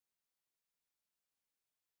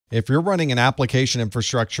If you're running an application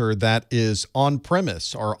infrastructure that is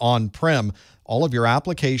on-premise or on-prem, all of your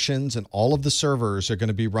applications and all of the servers are going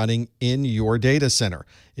to be running in your data center.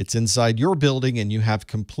 It's inside your building, and you have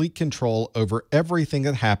complete control over everything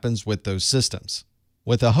that happens with those systems.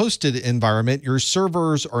 With a hosted environment, your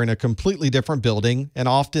servers are in a completely different building, and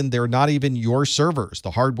often they're not even your servers.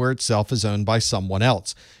 The hardware itself is owned by someone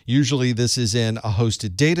else. Usually this is in a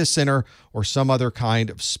hosted data center or some other kind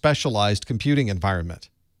of specialized computing environment.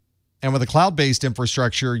 And with a cloud-based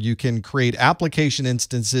infrastructure, you can create application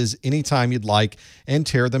instances anytime you'd like and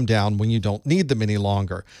tear them down when you don't need them any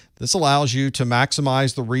longer. This allows you to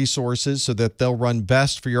maximize the resources so that they'll run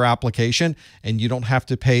best for your application, and you don't have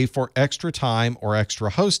to pay for extra time or extra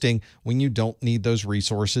hosting when you don't need those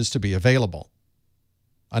resources to be available.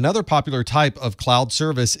 Another popular type of cloud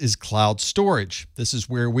service is cloud storage. This is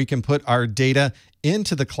where we can put our data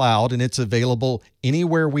into the cloud, and it's available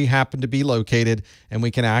anywhere we happen to be located, and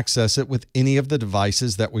we can access it with any of the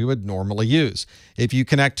devices that we would normally use. If you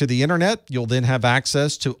connect to the internet, you'll then have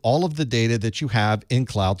access to all of the data that you have in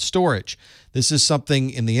cloud storage. This is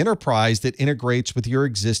something in the enterprise that integrates with your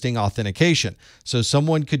existing authentication. So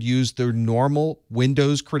someone could use their normal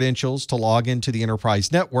Windows credentials to log into the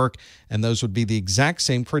enterprise network, and those would be the exact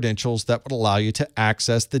same credentials that would allow you to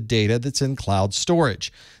access the data that's in cloud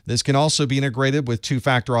storage. This can also be integrated with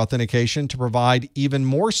two-factor authentication to provide even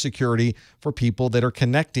more security for people that are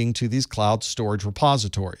connecting to these cloud storage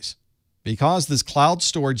repositories. Because this cloud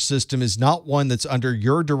storage system is not one that's under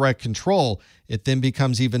your direct control, it then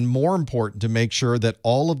becomes even more important to make sure that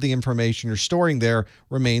all of the information you're storing there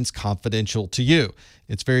remains confidential to you.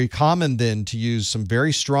 It's very common then to use some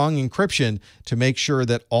very strong encryption to make sure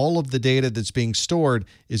that all of the data that's being stored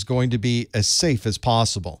is going to be as safe as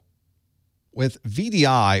possible. With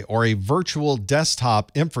VDI, or a virtual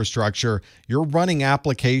desktop infrastructure, you're running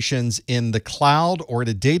applications in the cloud or at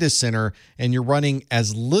a data center, and you're running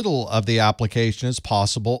as little of the application as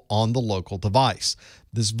possible on the local device.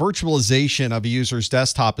 This virtualization of a user's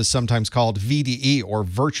desktop is sometimes called VDE, or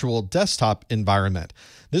virtual desktop environment.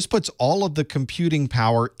 This puts all of the computing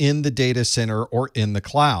power in the data center or in the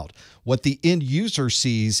cloud. What the end user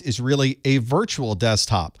sees is really a virtual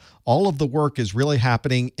desktop. All of the work is really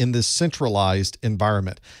happening in this centralized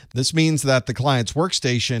environment. This means that the client's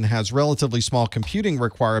workstation has relatively small computing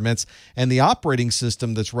requirements, and the operating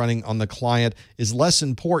system that's running on the client is less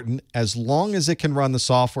important as long as it can run the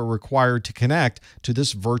software required to connect to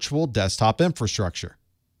this virtual desktop infrastructure.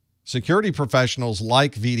 Security professionals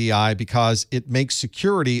like VDI because it makes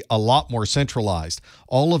security a lot more centralized.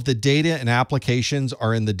 All of the data and applications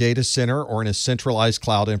are in the data center or in a centralized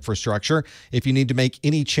cloud infrastructure. If you need to make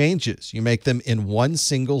any changes, you make them in one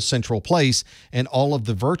single central place, and all of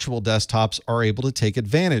the virtual desktops are able to take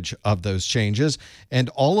advantage of those changes. And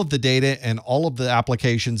all of the data and all of the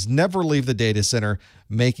applications never leave the data center,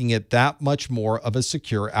 making it that much more of a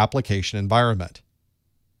secure application environment.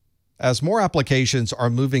 As more applications are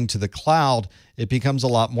moving to the cloud, it becomes a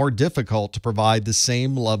lot more difficult to provide the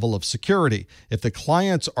same level of security. If the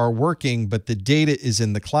clients are working but the data is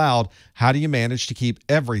in the cloud, how do you manage to keep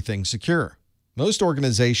everything secure? Most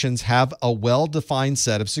organizations have a well-defined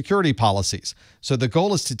set of security policies. So the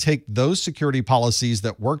goal is to take those security policies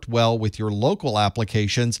that worked well with your local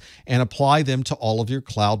applications and apply them to all of your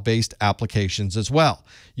cloud-based applications as well.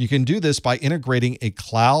 You can do this by integrating a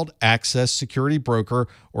Cloud Access Security Broker,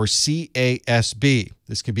 or CASB.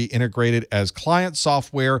 This can be integrated as client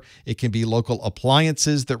software, it can be local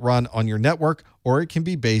appliances that run on your network, or it can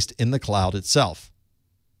be based in the cloud itself.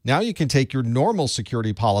 Now you can take your normal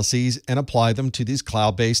security policies and apply them to these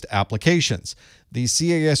cloud-based applications. These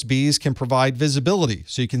CASBs can provide visibility,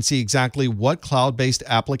 so you can see exactly what cloud-based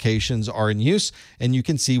applications are in use, and you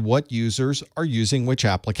can see what users are using which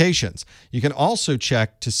applications. You can also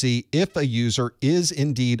check to see if a user is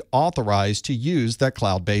indeed authorized to use that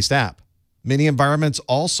cloud-based app. Many environments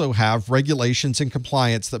also have regulations and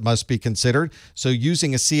compliance that must be considered. So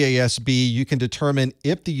using a CASB, you can determine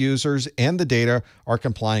if the users and the data are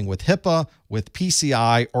complying with HIPAA, with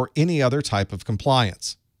PCI, or any other type of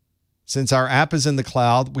compliance. Since our app is in the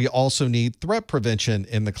cloud, we also need threat prevention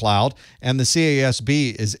in the cloud, and the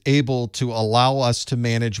CASB is able to allow us to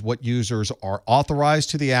manage what users are authorized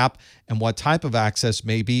to the app and what type of access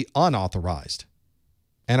may be unauthorized.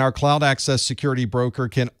 And our Cloud Access Security Broker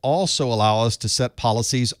can also allow us to set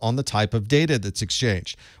policies on the type of data that's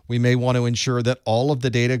exchanged. We may want to ensure that all of the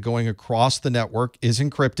data going across the network is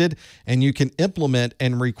encrypted, and you can implement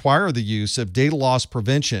and require the use of data loss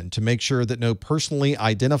prevention to make sure that no personally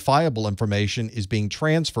identifiable information is being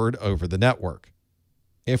transferred over the network.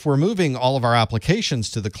 If we're moving all of our applications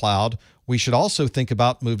to the cloud, We should also think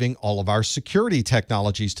about moving all of our security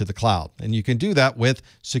technologies to the cloud, and you can do that with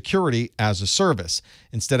security as a service.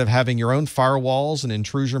 Instead of having your own firewalls and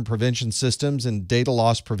intrusion prevention systems and data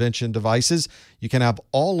loss prevention devices, you can have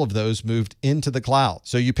all of those moved into the cloud.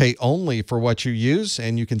 So you pay only for what you use,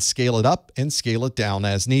 and you can scale it up and scale it down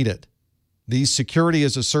as needed. These security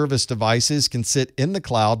as a service devices can sit in the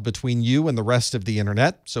cloud between you and the rest of the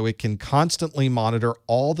internet, so it can constantly monitor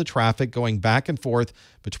all the traffic going back and forth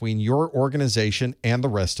between your organization and the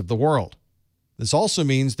rest of the world. This also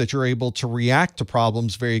means that you're able to react to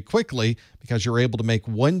problems very quickly because you're able to make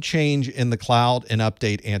one change in the cloud and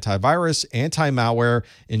update antivirus, anti-malware,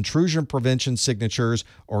 intrusion prevention signatures,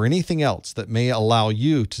 or anything else that may allow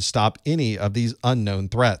you to stop any of these unknown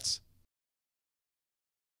threats.